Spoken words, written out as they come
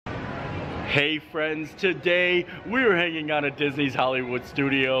Hey friends, today we're hanging out at Disney's Hollywood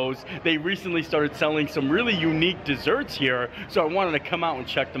Studios. They recently started selling some really unique desserts here, so I wanted to come out and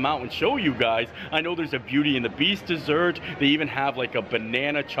check them out and show you guys. I know there's a Beauty and the Beast dessert. They even have like a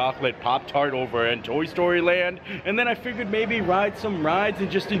banana chocolate Pop-Tart over in Toy Story Land. And then I figured maybe ride some rides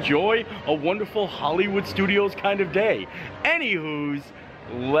and just enjoy a wonderful Hollywood Studios kind of day. Anywho's,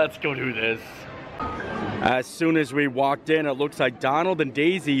 let's go do this. As soon as we walked in, it looks like Donald and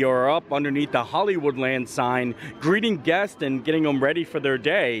Daisy are up underneath the Hollywoodland sign, greeting guests and getting them ready for their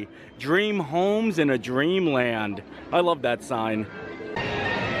day. Dream homes in a dreamland. I love that sign.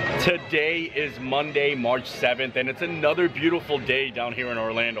 Today is Monday, March 7th, and it's another beautiful day down here in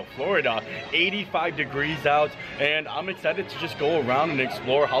Orlando, Florida. 85 degrees out, and I'm excited to just go around and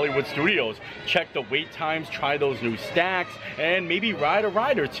explore Hollywood Studios. Check the wait times, try those new stacks, and maybe ride a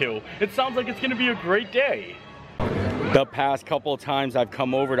ride or two. It sounds like it's going to be a great day. The past couple times I've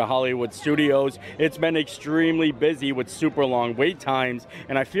come over to Hollywood Studios, it's been extremely busy with super long wait times,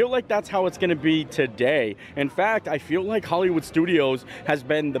 and I feel like that's how it's going to be today. In fact, I feel like Hollywood Studios has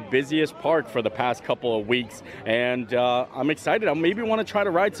been the busiest park for the past couple of weeks, and I'm excited. I maybe want to try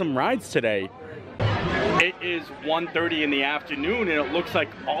to ride some rides today. It is 1:30 in the afternoon, and it looks like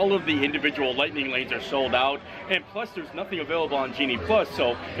all of the individual lightning lanes are sold out, and plus there's nothing available on Genie Plus,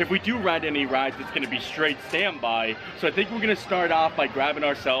 so if we do ride any rides, it's going to be straight standby. So I think we're going to start off by grabbing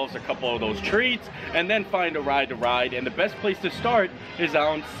ourselves a couple of those treats and then find a ride to ride, and the best place to start is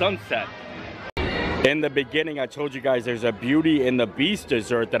on Sunset. In the beginning, I told you guys there's a Beauty and the Beast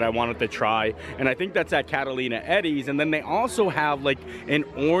dessert that I wanted to try, and I think that's at Catalina Eddie's, and then they also have like an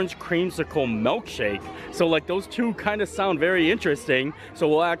orange creamsicle milkshake. So like those two kind of sound very interesting, so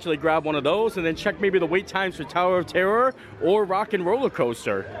we'll actually grab one of those and then check maybe the wait times for Tower of Terror or Rock and Roller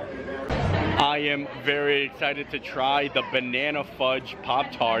Coaster. I am very excited to try the Banana Fudge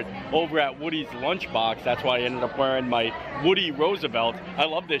Pop-Tart over at Woody's Lunchbox. That's why I ended up wearing my Woody Roosevelt. I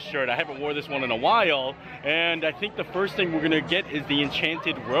love this shirt. I haven't worn this one in a while. And I think the first thing we're going to get is the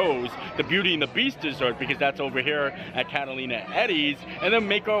Enchanted Rose, the Beauty and the Beast dessert, because that's over here at Catalina Eddie's, and then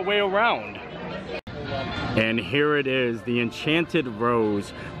make our way around. And here it is, the Enchanted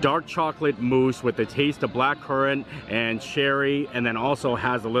Rose, dark chocolate mousse with the taste of blackcurrant and cherry, and then also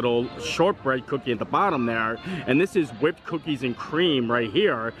has a little shortbread cookie at the bottom there. And this is whipped cookies and cream right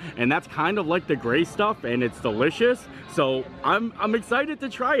here, and that's kind of like the gray stuff, and it's delicious. So I'm excited to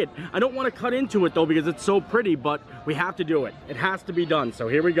try it. I don't want to cut into it though because it's so pretty, but we have to do it. It has to be done. So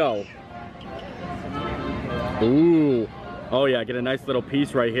here we go. Ooh, oh yeah, get a nice little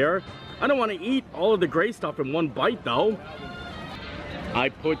piece right here. I don't want to eat all of the gray stuff in one bite though. I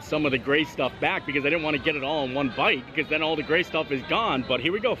put some of the gray stuff back because I didn't want to get it all in one bite, because then all the gray stuff is gone. But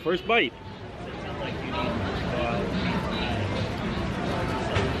here we go, first bite.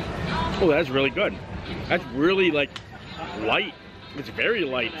 Oh, that's really good. That's really like light. It's very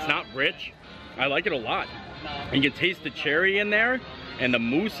light. It's not rich. I like it a lot. And you can taste the cherry in there, and the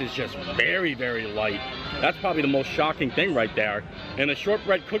mousse is just very, very light. That's probably the most shocking thing right there. And the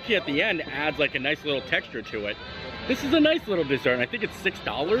shortbread cookie at the end adds like a nice little texture to it. This is a nice little dessert, and I think it's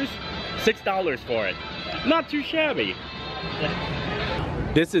 $6. $6 for it. Not too shabby.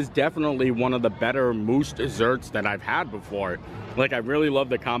 This is definitely one of the better mousse desserts that I've had before. Like, I really love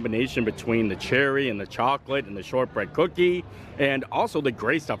the combination between the cherry and the chocolate and the shortbread cookie, and also the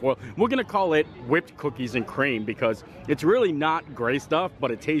gray stuff. Well, we're gonna call it whipped cookies and cream because it's really not gray stuff,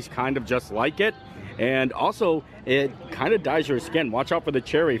 but it tastes kind of just like it. And also, it kind of dyes your skin. Watch out for the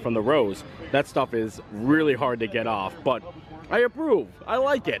cherry from the rose. That stuff is really hard to get off, but I approve. I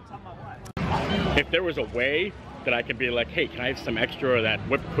like it. If there was a way that I could be like, hey, can I have some extra of that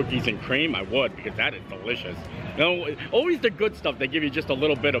whipped cookies and cream? I would, because that is delicious. You know, always the good stuff they give you just a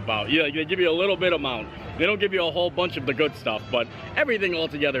little bit about. Yeah, they give you a little bit amount. They don't give you a whole bunch of the good stuff, but everything all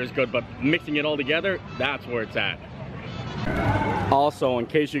together is good, but mixing it all together, that's where it's at. Also, in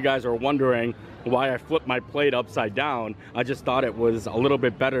case you guys are wondering why I flipped my plate upside down, I just thought it was a little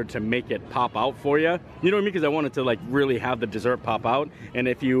bit better to make it pop out for you. You know what I mean? Because I wanted to like really have the dessert pop out. And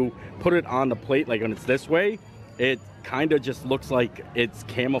if you put it on the plate like when it's this way, it kind of just looks like it's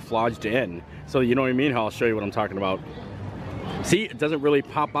camouflaged in. So you know what I mean? I'll show you what I'm talking about. See, it doesn't really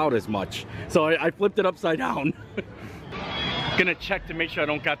pop out as much. So I flipped it upside down. Gonna check to make sure I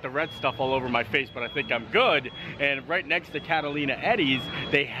don't got the red stuff all over my face, but I think I'm good. And right next to Catalina Eddie's,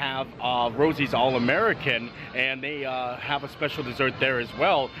 they have Rosie's All-American, and they have a special dessert there as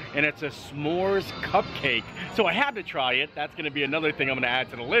well, and it's a s'mores cupcake. So I had to try it. That's gonna be another thing I'm gonna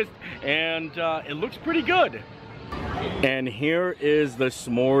add to the list, and it looks pretty good. And here is the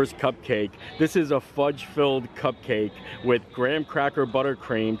s'mores cupcake. This is a fudge-filled cupcake with graham cracker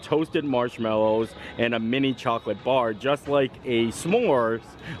buttercream, toasted marshmallows, and a mini chocolate bar, just like a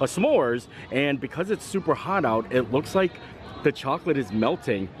s'mores. And because it's super hot out, it looks like the chocolate is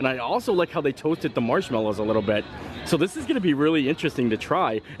melting. And I also like how they toasted the marshmallows a little bit. So this is gonna be really interesting to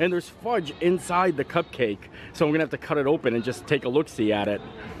try. And there's fudge inside the cupcake. So I'm gonna have to cut it open and just take a look-see at it.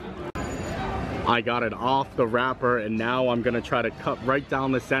 I got it off the wrapper, and now I'm gonna try to cut right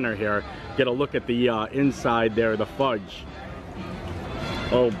down the center here. Get a look at the inside there, the fudge.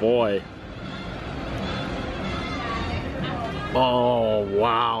 Oh boy. Oh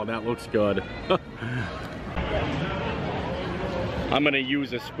wow, that looks good. I'm gonna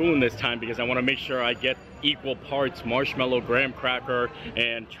use a spoon this time because I wanna make sure I get equal parts marshmallow, graham cracker,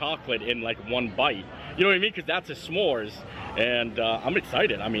 and chocolate in like one bite. You know what I mean? Because that's a s'mores. And I'm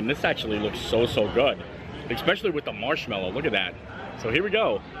excited. I mean, this actually looks so good. Especially with the marshmallow, look at that. So here we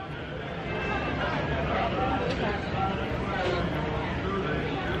go.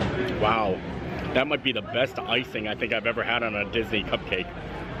 Wow, that might be the best icing I think I've ever had on a Disney cupcake.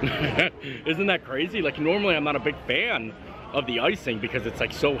 Isn't that crazy? Like normally I'm not a big fan of the icing because it's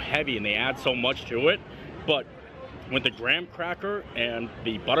like so heavy and they add so much to it, but with the graham cracker and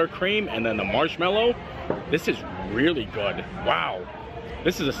the buttercream and then the marshmallow, this is really good. Wow,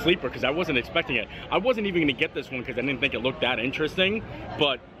 this is a sleeper because I wasn't expecting it. I wasn't even gonna get this one because I didn't think it looked that interesting,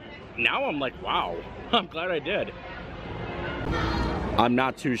 but now I'm like, wow, I'm glad I did. I'm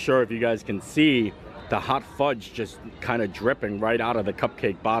not too sure if you guys can see the hot fudge just kind of dripping right out of the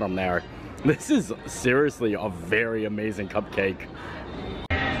cupcake bottom there. This is seriously a very amazing cupcake.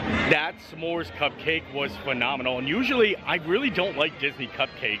 That s'mores cupcake was phenomenal, and usually I really don't like Disney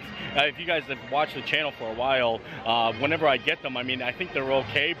cupcakes. If you guys have watched the channel for a while, whenever I get them, I mean, I think they're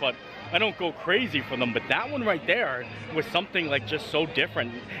okay, but I don't go crazy for them. But that one right there was something like just so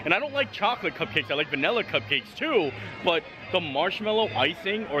different. And I don't like chocolate cupcakes, I like vanilla cupcakes too, but the marshmallow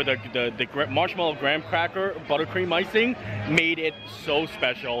icing or the marshmallow graham cracker buttercream icing made it so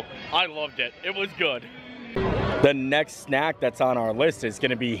special. I loved it. It was good. The next snack that's on our list is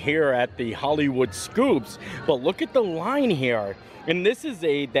gonna be here at the Hollywood Scoops, but look at the line here. And this is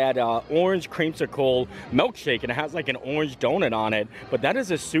that orange creamsicle milkshake, and it has like an orange donut on it, but that is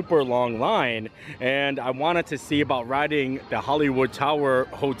a super long line. And I wanted to see about riding the Hollywood Tower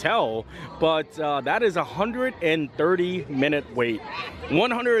Hotel, but that is a 130-minute wait.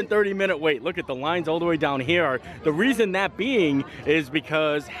 130-minute wait. Look at the lines all the way down here. The reason that being is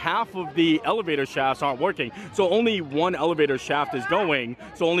because half of the elevator shafts aren't working. So only one elevator shaft is going.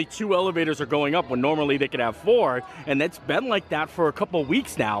 So only 2 elevators are going up when normally they could have 4. And that's been like that for a couple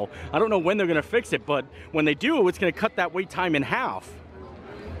weeks now. I don't know when they're gonna fix it, but when they do, it's gonna cut that wait time in half.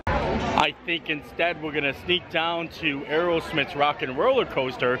 I think instead we're gonna sneak down to Aerosmith's Rock and Roller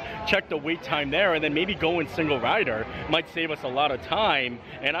Coaster, check the wait time there, and then maybe go in single rider. Might save us a lot of time,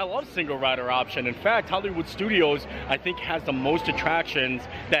 and I love single rider option. In fact, Hollywood Studios, I think, has the most attractions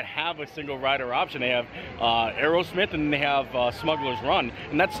that have a single rider option. They have Aerosmith, and they have Smuggler's Run,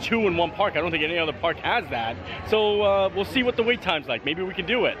 and that's 2 in one park. I don't think any other park has that. So we'll see what the wait time's like. Maybe we can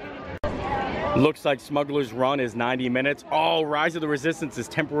do it. Looks like Smuggler's Run is 90 minutes. Oh, Rise of the Resistance is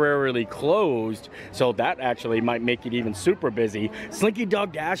temporarily closed, so that actually might make it even super busy. Slinky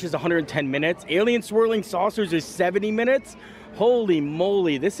Dog Dash is 110 minutes. Alien Swirling Saucers is 70 minutes. Holy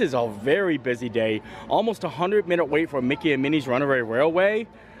moly, this is a very busy day. Almost a 100-minute wait for Mickey and Minnie's Runaway Railway.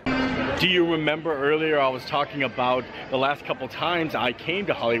 Do you remember earlier I was talking about the last couple times I came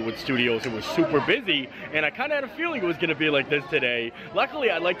to Hollywood Studios, it was super busy, and I kind of had a feeling it was going to be like this today.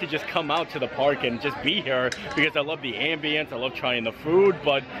 Luckily, I like to just come out to the park and just be here because I love the ambience, I love trying the food,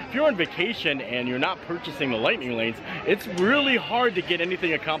 but if you're on vacation and you're not purchasing the lightning lanes, it's really hard to get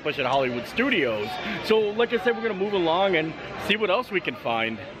anything accomplished at Hollywood Studios. So like I said, we're going to move along and see what else we can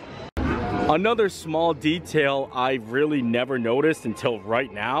find. Another small detail I really never noticed until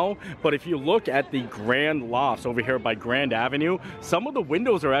right now, but if you look at the Grand Lofts over here by Grand Avenue, some of the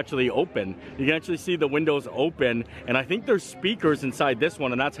windows are actually open. You can actually see the windows open, and I think there's speakers inside this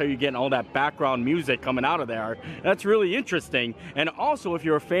one, and that's how you're getting all that background music coming out of there. That's really interesting. And also, if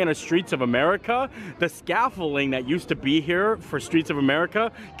you're a fan of Streets of America, the scaffolding that used to be here for Streets of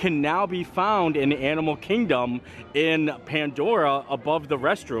America can now be found in Animal Kingdom in Pandora above the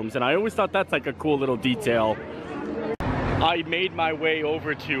restrooms, and I always thought that's like a cool little detail. I made my way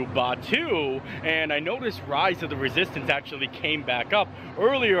over to Batuu, and I noticed Rise of the Resistance actually came back up.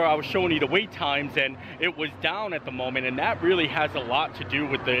 Earlier I was showing you the wait times and it was down at the moment, and that really has a lot to do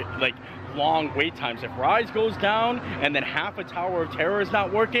with the long wait times. If Rise goes down and then half a Tower of Terror is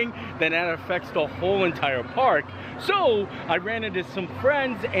not working, then that affects the whole entire park. So I ran into some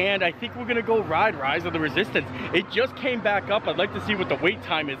friends and I think we're gonna go ride Rise of the Resistance. It just came back up. I'd like to see what the wait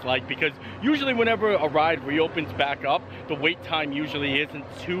time is like, because usually whenever a ride reopens back up, the wait time usually isn't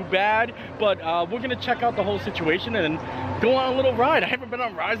too bad. But we're gonna check out the whole situation and go on a little ride. I haven't been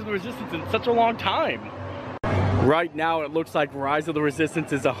on Rise of the Resistance in such a long time. Right now it looks like Rise of the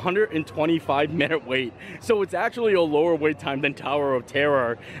Resistance is a 125-minute wait, so it's actually a lower wait time than Tower of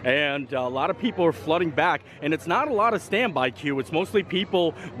Terror, and a lot of people are flooding back, and it's not a lot of standby queue. It's mostly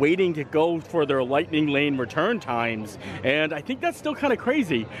people waiting to go for their lightning lane return times, and I think that's still kind of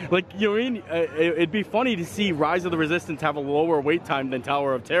crazy. Like, you know, it'd be funny to see Rise of the Resistance have a lower wait time than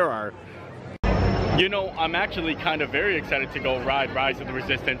Tower of Terror. You know, I'm actually kind of very excited to go ride Rise of the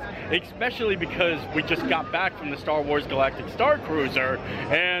Resistance, especially because we just got back from the Star Wars Galactic Star Cruiser,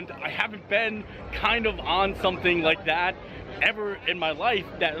 and I haven't been kind of on something like that ever in my life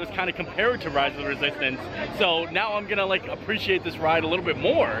that was kind of compared to Rise of the Resistance. So now I'm gonna like appreciate this ride a little bit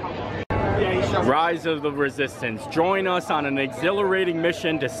more. Rise of the Resistance. Join us on an exhilarating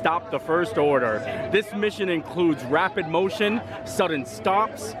mission to stop the First Order. This mission includes rapid motion, sudden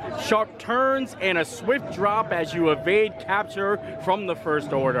stops, sharp turns, and a swift drop as you evade capture from the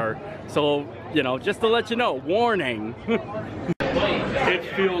First Order. So, you know, just to let you know, warning. It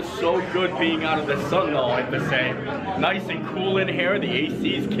feels so good being out of the sun though, I have to say. Nice and cool in here, the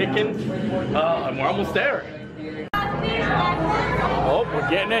AC's kicking, and we're almost there. Oh, we're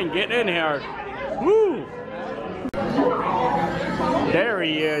getting in here. Woo! There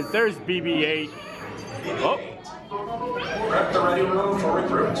he is. There's BB-8. Oh. Prep the ready room for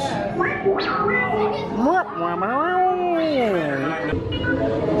recruits.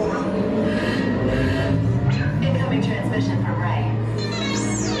 Incoming transmission from Ray.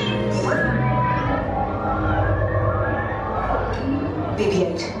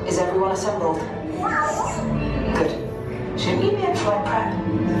 BB-8, is everyone assembled? Good. Should we be in flight prep?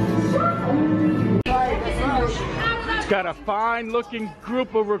 It's got a fine looking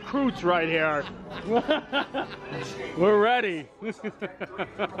group of recruits right here. We're ready.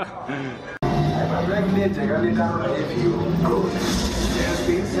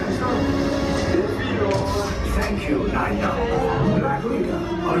 Thank you, Nine. Black Leader,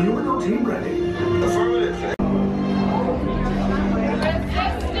 are you and your team ready? Affirmative.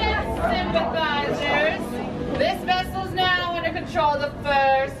 Resistance sympathizers, this vessel's now under control of the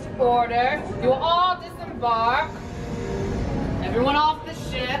First Order. You will all disembark. Everyone off the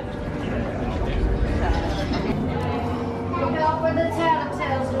ship. Look out for the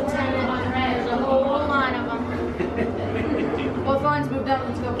tattletales, Lieutenant. There's a whole line of them. Both lines moved up.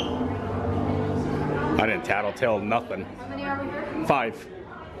 Let's go. I didn't tattletale nothing. How many are we here? 5.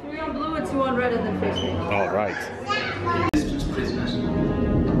 3 on blue and 2 on red, and then fix me. All right. Prisoners.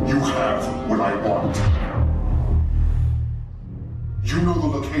 You have what I want. You know the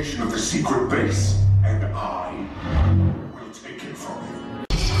location of the secret base, and I will take it from you.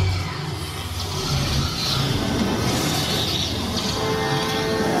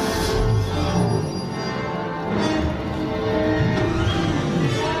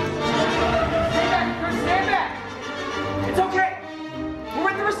 Stand back! It's okay! We're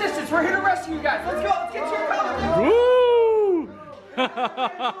with the Resistance! We're here to rescue you guys! Let's go! Let's get to your color! Woo! On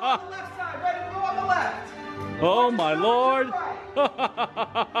the left side, red and blue on the left! Oh my lord!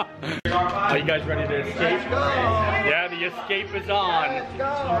 Are you guys ready to escape? Let's go! Yeah, the escape is on. Let's go!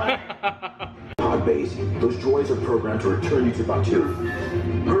 Our base, those droids are programmed to return you to Batuu.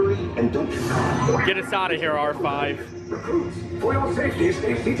 Hurry and don't get caught. Get us out of here, R5. Recruits, for your safety,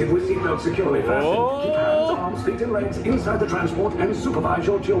 stay seated with seatbelts securely fastened. Oh. Keep hands, arms, feet, and legs inside the transport and supervise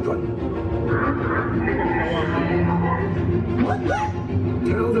your children.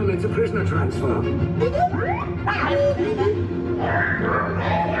 Tell them it's a prisoner transfer.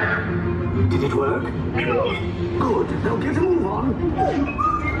 Did it work? Good. Now get a move on.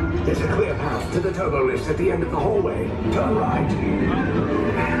 There's a clear path to the turbo lifts at the end of the hallway. Turn right.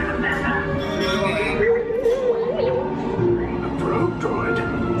 A probe droid.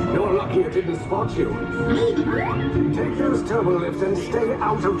 You're lucky it didn't spot you. Take those turbo lifts and stay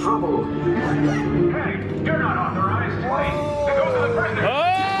out of trouble. Hey, you're not authorized. Wait, it goes to the president.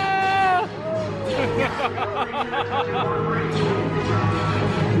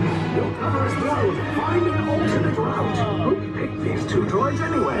 Your cover is blown. Find an alternate route. Who picked these two droids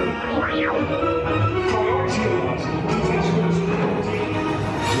anyway?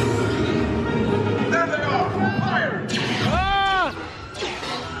 There they are! Fire! Ah!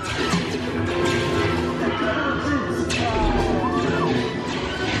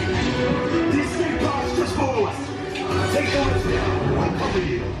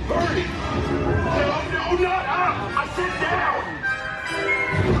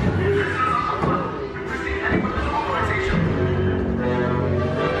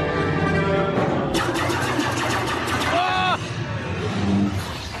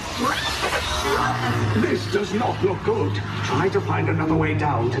 does not look good. Try to find another way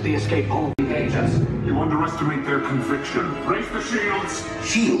down to the escape hall. Agents, you underestimate their conviction. Raise the shields.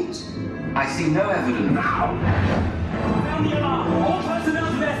 Shields? I see no evidence. Now! Sound the alarm! All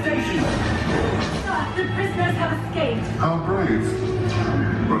personnel to their stations! Sir, the prisoners have escaped. How brave,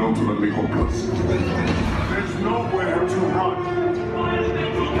 but ultimately hopeless. There's nowhere to run.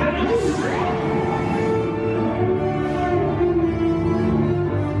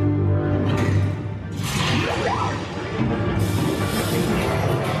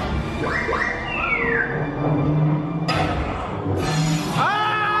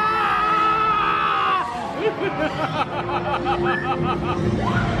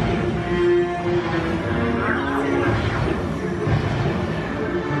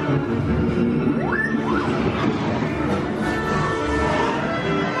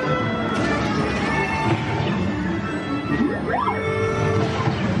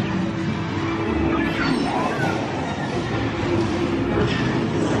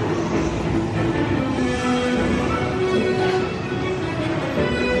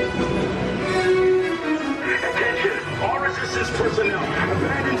 Personnel,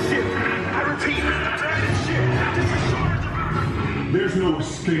 abandon ship. I repeat, abandon ship. This is There's no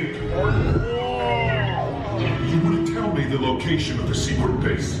escape. You will tell me the location of the secret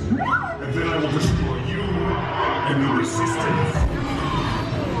base, and then I will destroy you and the resistance.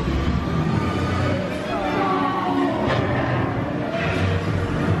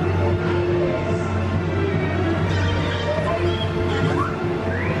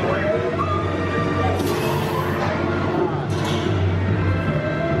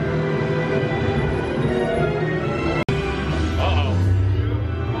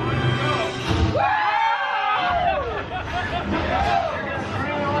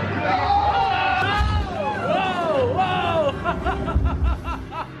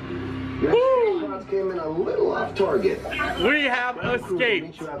 Came in a little off target. We have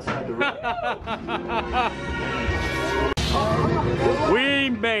escaped. We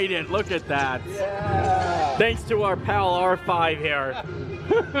made it. Look at that. Yeah. Thanks to our pal R5 here.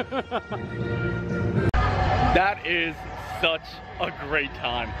 That is such a great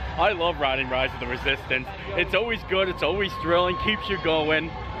time. I love riding Rise of the Resistance. It's always good. It's always thrilling. Keeps you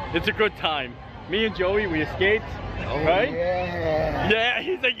going. It's a good time. Me and Joey, we escaped. Right? Yeah. Yeah,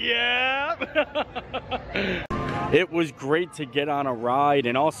 he's like, yeah. It was great to get on a ride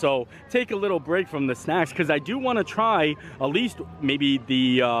and also take a little break from the snacks because I do want to try at least maybe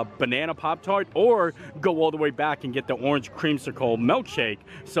the banana Pop-Tart or go all the way back and get the orange creamsicle milkshake.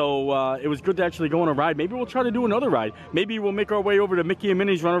 So it was good to actually go on a ride. Maybe we'll try to do another ride. Maybe we'll make our way over to Mickey and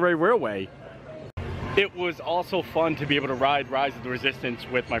Minnie's Runaway Railway. It was also fun to be able to ride Rise of the Resistance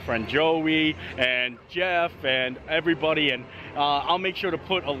with my friend Joey and Jeff and everybody, and I'll make sure to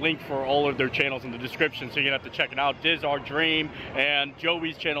put a link for all of their channels in the description so you can have to check it out. Diz Our Dream, and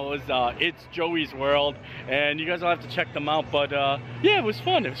Joey's channel is It's Joey's World, and you guys will have to check them out. But yeah, it was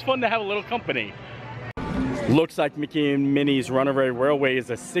fun. It was fun to have a little company. Looks like Mickey and Minnie's Runaway Railway is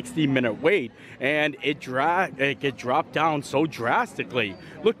a 60-minute wait, and it dropped down so drastically.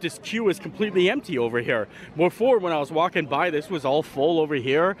 Look, this queue is completely empty over here. Before, when I was walking by, this was all full over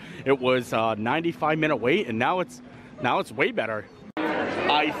here. It was a 95-minute wait, and now it's way better.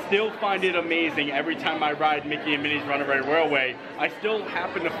 I still find it amazing every time I ride Mickey and Minnie's Runaway Railway. I still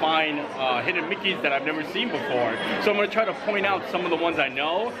happen to find hidden Mickeys that I've never seen before. So I'm going to try to point out some of the ones I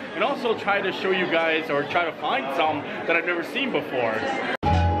know and also try to show you guys or try to find some that I've never seen before.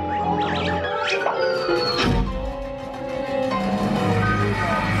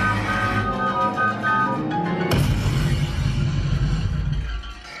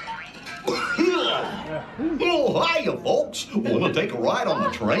 Oh, hiya, folks. Want to take a ride on the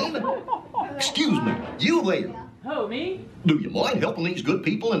train? Excuse me, you there. Oh, me? Do you mind helping these good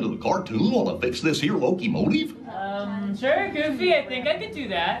people into the cartoon while I fix this here locomotive? Sure, Goofy. I think I could do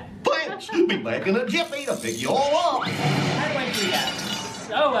that. Thanks. Be back in a jiffy to pick you all up. How do I do that?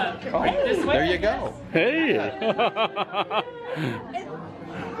 Oh, right this way. There you go. Hey.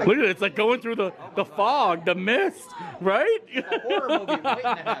 Look at it, it's like going through the fog, the mist, right? Horror movie waiting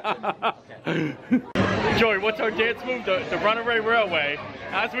to happen. Okay. Joey, what's our dance move? The Runaway Railway.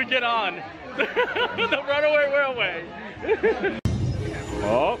 As we get on, the Runaway Railway.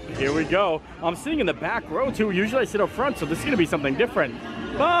 Oh, here we go. I'm sitting in the back row too. Usually I sit up front, so this is gonna be something different.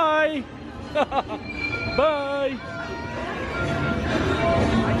 Bye. Bye.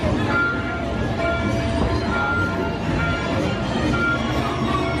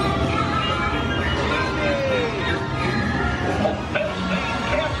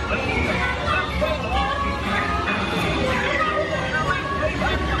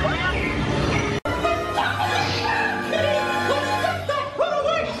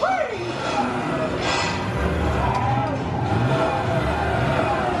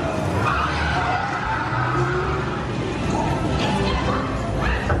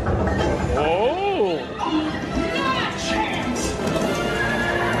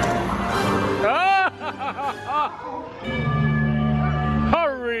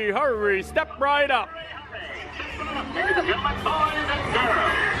 we step right up. Ladies and gentlemen, boys and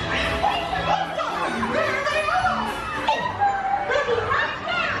girls.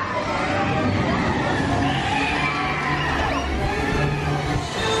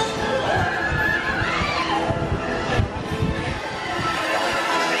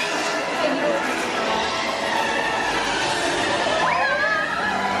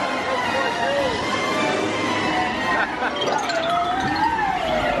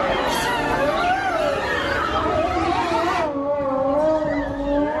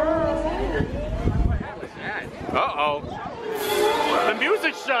 Uh-oh. The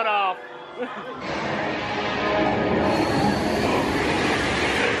music shut off.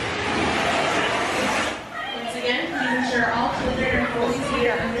 Once again, please ensure all children are fully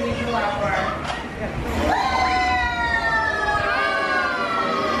seated underneath the lap bar.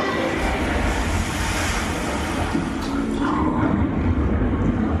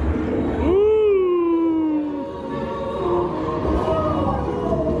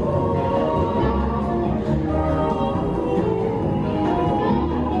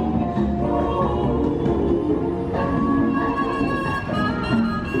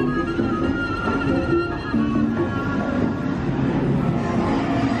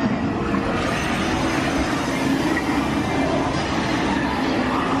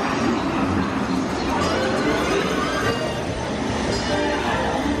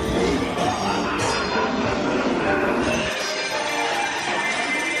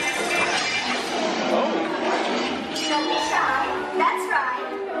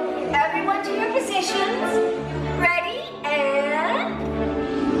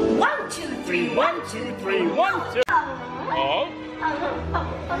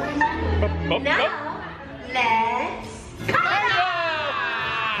 Now, let's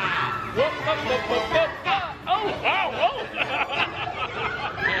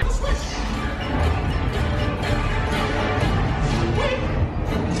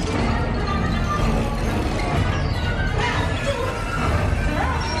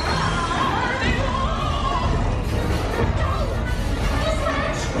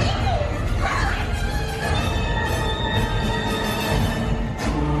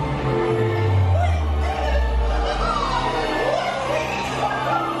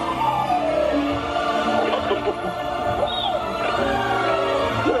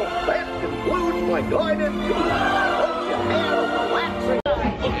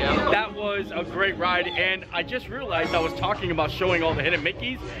That was a great ride, and I just realized I was talking about showing all the hidden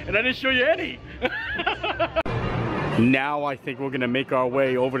Mickeys, and I didn't show you any. Now I think we're gonna make our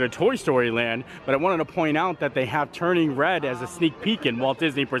way over to Toy Story Land, but I wanted to point out that they have Turning Red as a sneak peek in Walt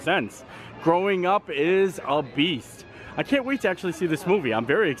Disney Presents. Growing Up is a beast. I can't wait to actually see this movie. I'm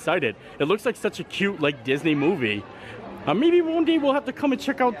very excited. It looks like such a cute, like, Disney movie. Maybe one day we'll have to come and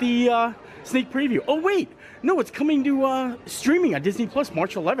check out the sneak preview. Oh wait, no, it's coming to streaming on Disney Plus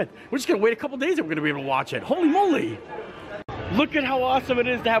March 11th. We're just gonna wait a couple days and we're gonna be able to watch it. Holy moly! Look at how awesome it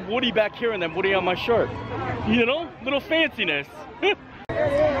is to have Woody back here and then Woody on my shirt. You know, little fanciness.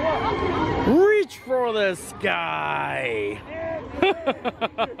 Reach for the sky.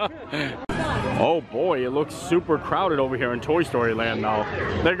 Oh boy, it looks super crowded over here in Toy Story Land though.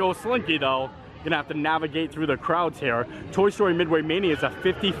 There goes Slinky though. Gonna have to navigate through the crowds here. Toy Story Midway Mania is a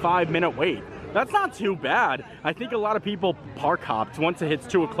 55-minute wait. That's not too bad. I think a lot of people park hopped. Once it hits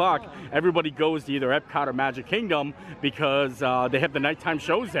 2 o'clock, everybody goes to either Epcot or Magic Kingdom because they have the nighttime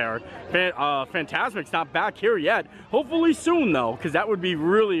shows there. Fantasmic's not back here yet. Hopefully soon though, because that would be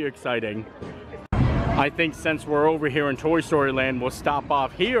really exciting. I think since we're over here in Toy Story Land, we'll stop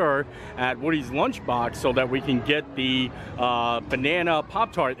off here at Woody's Lunchbox so that we can get the banana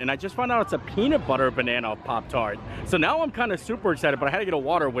Pop-Tart. And I just found out it's a peanut butter banana Pop-Tart. So now I'm kind of super excited, but I had to get a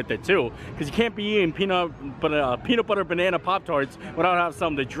water with it too, because you can't be eating peanut butter banana Pop-Tarts without having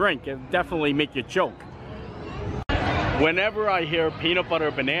something to drink. It'll definitely make you choke. Whenever I hear peanut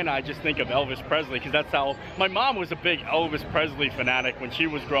butter banana, I just think of Elvis Presley, because that's how my mom was a big Elvis Presley fanatic when she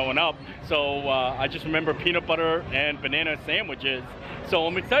was growing up. So I just remember peanut butter and banana sandwiches. So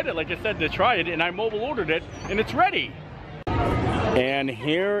I'm excited, like I said, to try it, and I mobile ordered it, and it's ready. And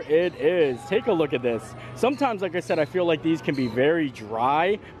here it is. Take a look at this. Sometimes, like I said, I feel like these can be very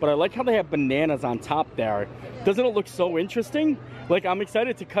dry, but I like how they have bananas on top there. Doesn't it look so interesting? Like, I'm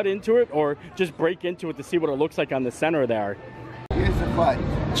excited to cut into it or just break into it to see what it looks like on the center there. Here's the fun.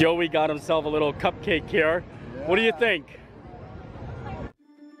 Joey got himself a little cupcake here. Yeah. What do you think?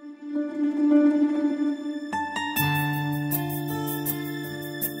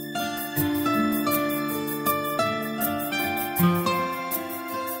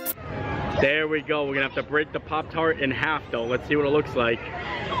 There we go. We're gonna have to break the Pop-Tart in half though. Let's see what it looks like.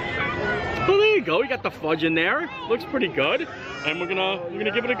 Well, there you go. You got the fudge in there. Looks pretty good. And we're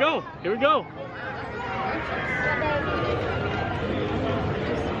gonna give it a go. Here we go.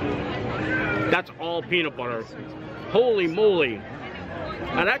 That's all peanut butter. Holy moly.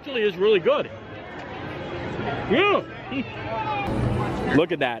 That actually is really good. Yeah.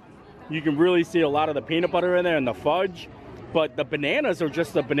 Look at that. You can really see a lot of the peanut butter in there and the fudge. But the bananas are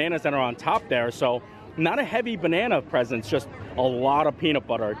just the bananas that are on top there. So not a heavy banana presence, just a lot of peanut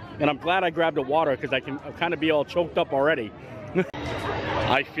butter. And I'm glad I grabbed the water because I can kind of be all choked up already.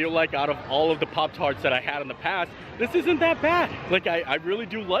 I feel like out of all of the Pop-Tarts that I had in the past, this isn't that bad. Like, I really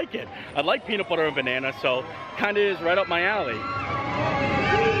do like it. I like peanut butter and banana, so kind of is right up my alley.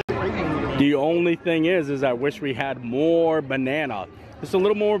 The only thing is I wish we had more banana. Just a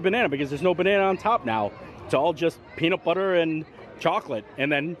little more banana because there's no banana on top now. It's all just peanut butter and chocolate,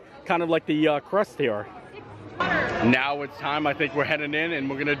 and then kind of like the crust here. Now it's time. I think we're heading in and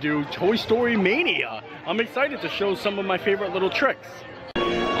we're gonna do Toy Story Mania. I'm excited to show some of my favorite little tricks.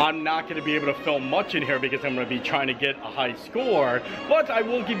 I'm not going to be able to film much in here because I'm going to be trying to get a high score, but I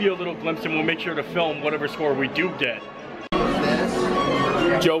will give you a little glimpse and we'll make sure to film whatever score we do get.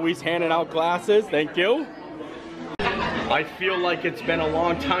 Joey's handing out glasses, thank you. I feel like it's been a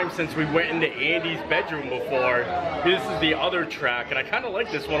long time since we went into Andy's bedroom before. This is the other track and I kind of like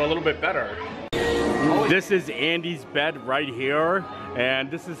this one a little bit better. This is Andy's bed right here,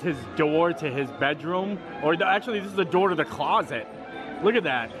 and this is his door to his bedroom. Or actually, this is the door to the closet. Look at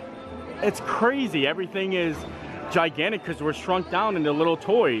that. It's crazy. Everything is gigantic because we're shrunk down into little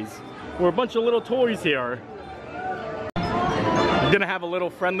toys. We're a bunch of little toys here. We're gonna have a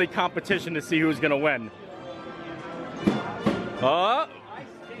little friendly competition to see who's gonna win.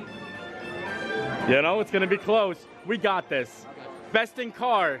 You know, it's gonna be close. We got this. Best in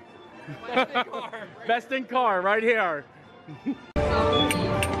car. Best in car right here.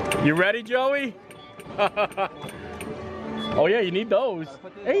 You ready, Joey? Oh yeah, you need those.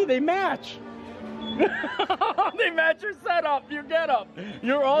 Hey, they match. They match your setup, your getup.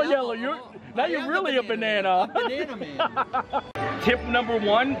 You're all yellow. Now you're really a banana. Banana man. Tip number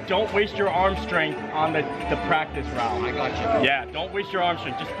 1, don't waste your arm strength on the practice round. I got you. Yeah, don't waste your arm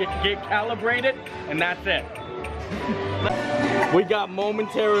strength. Just get calibrated, and that's it. We got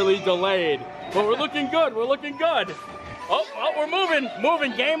momentarily delayed, but we're looking good. We're looking good. Oh, we're moving.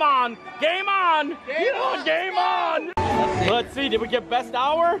 Game on. Game on. Game on. Let's see, did we get best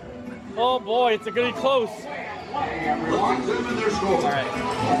hour? Oh boy, it's gonna be close. Let's examine their score. All right.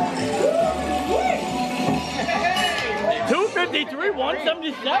 253,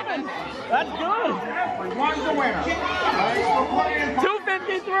 177. That's good. One's the winner.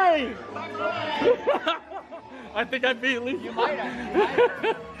 253. I think I beat Lee. You might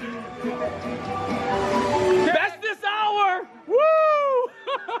have. Best this hour. Woo!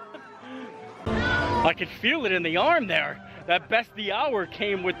 I could feel it in the arm there. That best the hour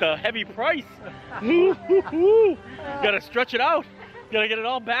came with the heavy price. Gotta stretch it out. Gotta get it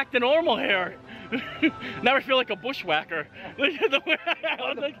all back to normal here. Now I feel like a bushwhacker. The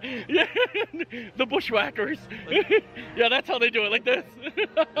bushwhackers. Yeah, that's how they do it, like this.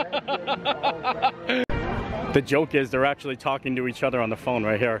 The joke is they're actually talking to each other on the phone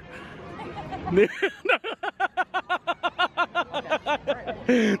right here.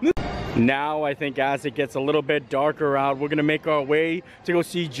 Now I think as it gets a little bit darker out, we're gonna make our way to go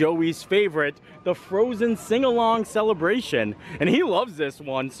see Joey's favorite, the Frozen Sing-Along Celebration. And he loves this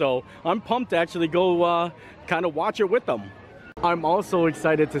one, so I'm pumped to actually go kind of watch it with him. I'm also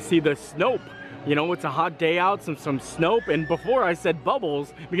excited to see the Snope. You know, it's a hot day out, some Snope, and before I said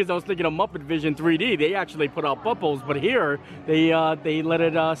bubbles, because I was thinking of Muppet Vision 3D, they actually put out bubbles, but here, they let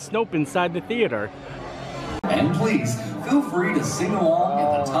it Snope inside the theater. And please, feel free to sing along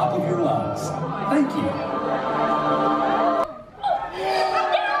at the top of your lungs. Thank you. Yeah,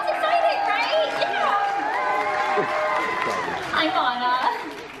 it's exciting, right? Yeah. I'm Anna.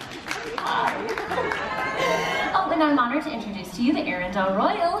 Oh, and I'm honored to introduce to you the Arendelle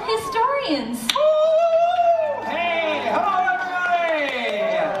Royal Historians. Hey, hello everybody!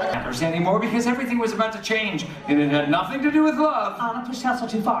 Can't understand anymore because everything was about to change and it had nothing to do with love. Anna pushed Elsa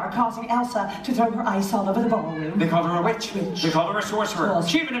too far, causing Elsa to throw her ice all over the ballroom. They called her a witch. They called her a sorcerer.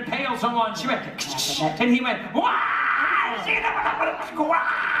 She even impaled someone. She went, and he went, why?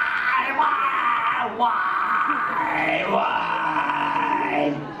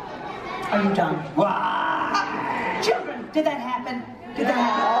 Are you done? Why? Children, did that happen? Did that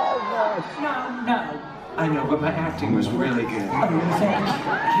happen? No, no. I know, but my acting was really good. Oh, you think?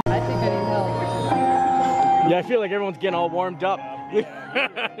 I think I need help. Yeah, I feel like everyone's getting all warmed up.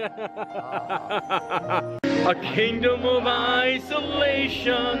 A kingdom of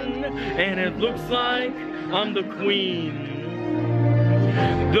isolation, and it looks like I'm the queen.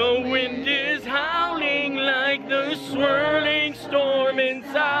 The wind is howling like the swirling storm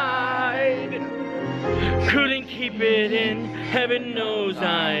inside. Couldn't keep it in, heaven knows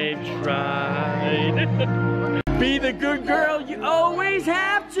I've tried. Be the good girl you always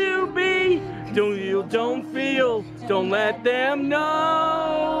have to be. Don't feel, don't feel, don't let them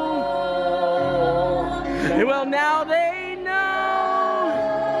know. Well, now they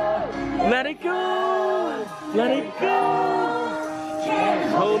know. Let it go, let it go.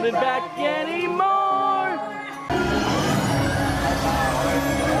 Can't hold it back anymore.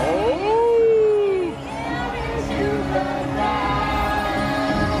 Oh!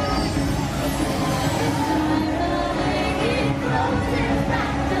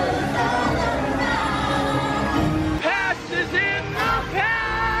 Past is in the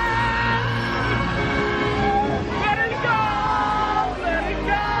past. Let it go, let it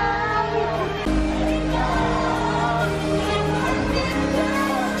go.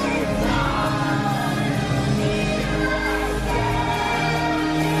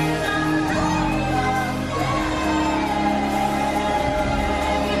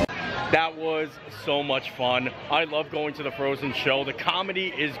 That was so much fun. I love going to the Frozen show. The comedy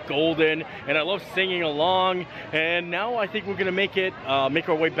is golden, and I love singing along. And now I think we're gonna make our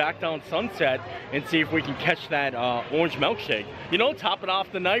way back down Sunset and see if we can catch that orange milkshake. You know, top it off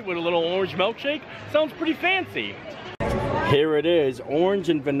the night with a little orange milkshake. Sounds pretty fancy. Here it is, orange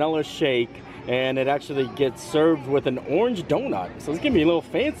and vanilla shake, and it actually gets served with an orange donut. So it's gonna be a little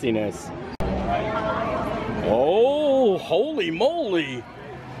fanciness. Oh, holy moly!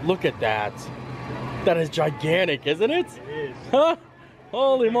 Look at that. That is gigantic, isn't it? It is. Huh?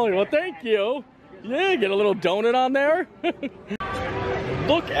 Holy moly. Well, thank you. Yeah, get a little donut on there.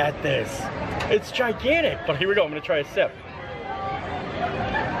 Look at this. It's gigantic. But here we go. I'm going to try a sip.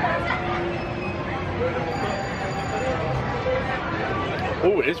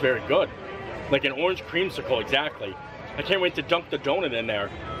 Oh, it is very good. Like an orange creamsicle, exactly. I can't wait to dunk the donut in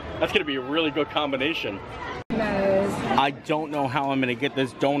there. That's going to be a really good combination. I don't know how I'm gonna get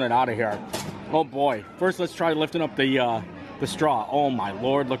this donut out of here. Oh boy. First, let's try lifting up the straw. Oh my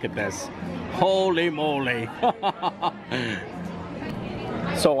lord, look at this. Holy moly.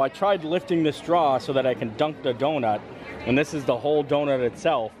 So I tried lifting the straw so that I can dunk the donut, and this is the whole donut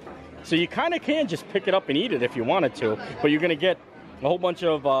itself. So you kind of can just pick it up and eat it if you wanted to, but you're gonna get a whole bunch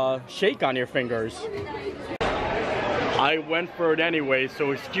of shake on your fingers. I went for it anyway,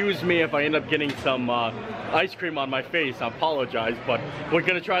 so excuse me if I end up getting some ice cream on my face. I apologize, but we're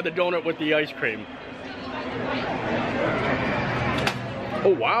gonna try the donut with the ice cream.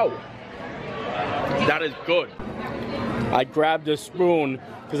 Oh wow, that is good. I grabbed a spoon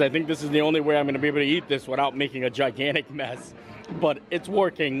because I think this is the only way I'm gonna be able to eat this without making a gigantic mess. But it's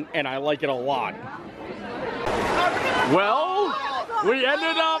working and I like it a lot. Well, we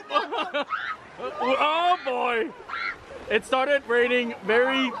ended up, oh boy. It started raining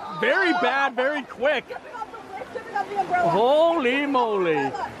very, very bad, very quick. Holy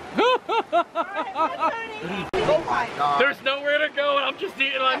moly. There's nowhere to go and I'm just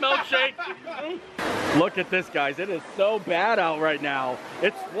eating my milkshake. Look at this, guys. It is so bad out right now.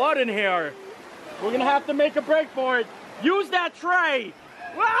 It's flooding here. We're gonna have to make a break for it. Use that tray.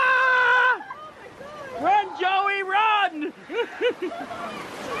 Ah! Run, Joey, run!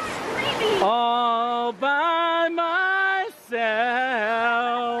 All by myself,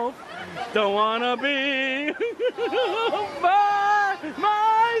 don't wanna be by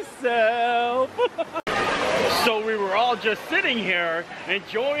myself. So we were all just sitting here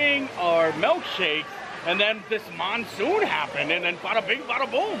enjoying our milkshakes, and then this monsoon happened, and then bada bing, bada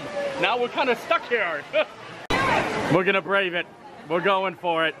boom. Now we're kind of stuck here. We're gonna brave it. We're going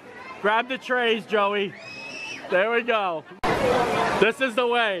for it. Grab the trays, Joey. There we go. This is the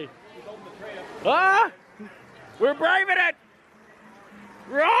way. Ah! We're braving it!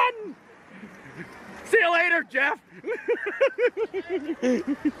 Run! See you later, Jeff!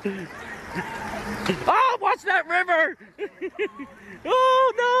 Oh, watch that river!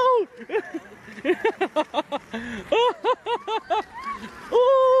 Oh, no!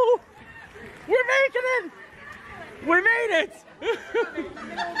 Oh! We're making it! We made it!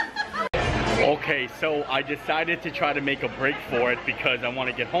 Okay, so I decided to try to make a break for it because I want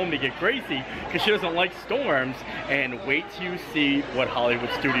to get home to get Gracie because she doesn't like storms. And wait till you see what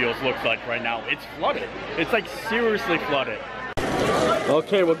Hollywood Studios looks like right now. It's flooded. It's like seriously flooded.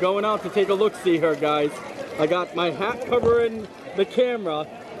 Okay, we're going out to take a look-see here, guys. I got my hat covering the camera,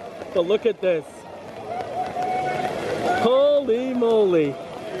 but look at this. Holy moly.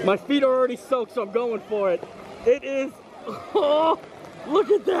 My feet are already soaked, so I'm going for it. It is, oh,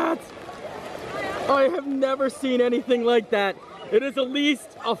 look at that. I have never seen anything like that. It is at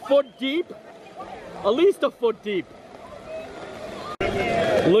least a foot deep. At least a foot deep.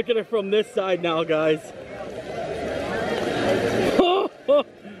 Look at it from this side now, guys.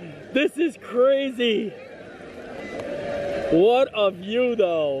 This is crazy. What a view,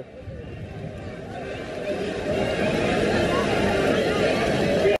 though.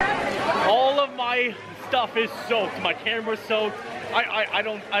 All of my stuff is soaked. My camera's soaked. I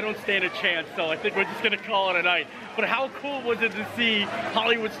don't stand a chance, so I think we're just gonna call it a night. But how cool was it to see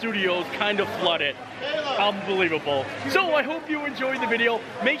Hollywood Studios kind of flooded? Unbelievable. So I hope you enjoyed the video.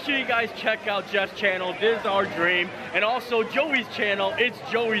 Make sure you guys check out Jeff's channel, This Is Our Dream, and also Joey's channel, It's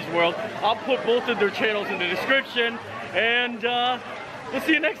Joey's World. I'll put both of their channels in the description, and we'll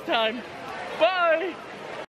see you next time. Bye!